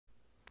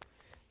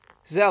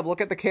Zeb,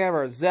 look at the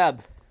camera.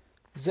 Zeb.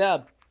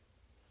 Zeb.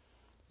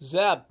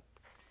 Zeb.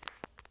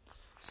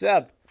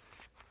 Zeb.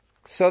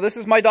 So this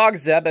is my dog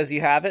Zeb, as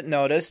you haven't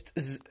noticed.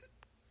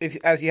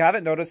 As you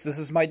haven't noticed, this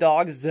is my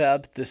dog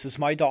Zeb. This is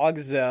my dog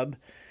Zeb.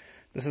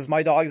 This is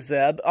my dog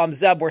Zeb.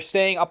 Zeb, we're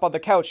staying up on the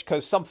couch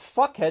because some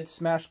fuckhead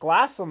smashed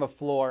glass on the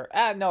floor.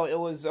 No, it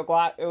was a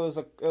glass. It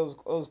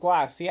was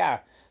glass. Yeah,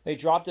 they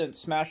dropped it and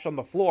smashed on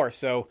the floor.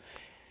 So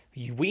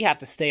we have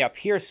to stay up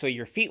here so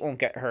your feet won't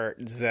get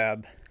hurt,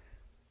 Zeb.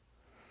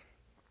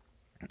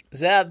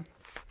 Zeb.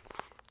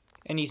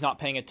 And he's not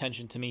paying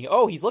attention to me.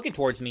 Oh, he's looking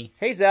towards me.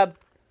 Hey, Zeb.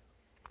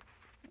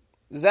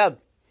 Zeb.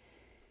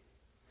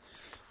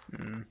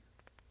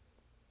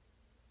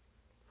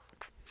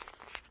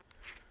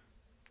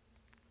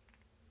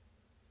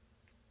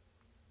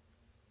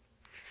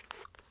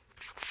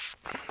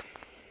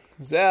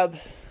 Zeb.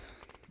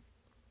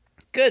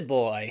 Good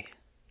boy.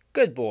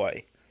 Good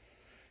boy.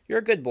 You're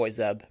a good boy,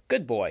 Zeb.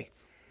 Good boy.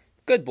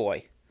 Good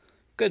boy.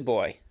 Good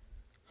boy.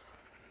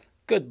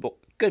 Good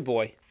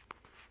boy.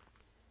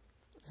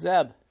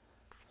 Zeb.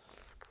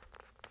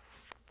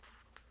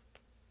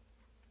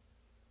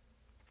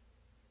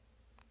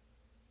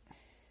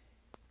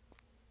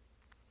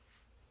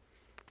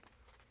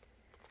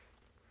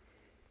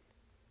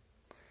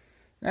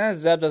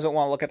 Zeb doesn't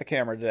want to look at the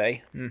camera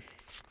today.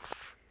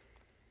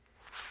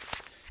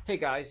 Hey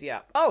guys,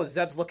 yeah. Oh,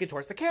 Zeb's looking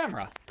towards the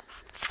camera.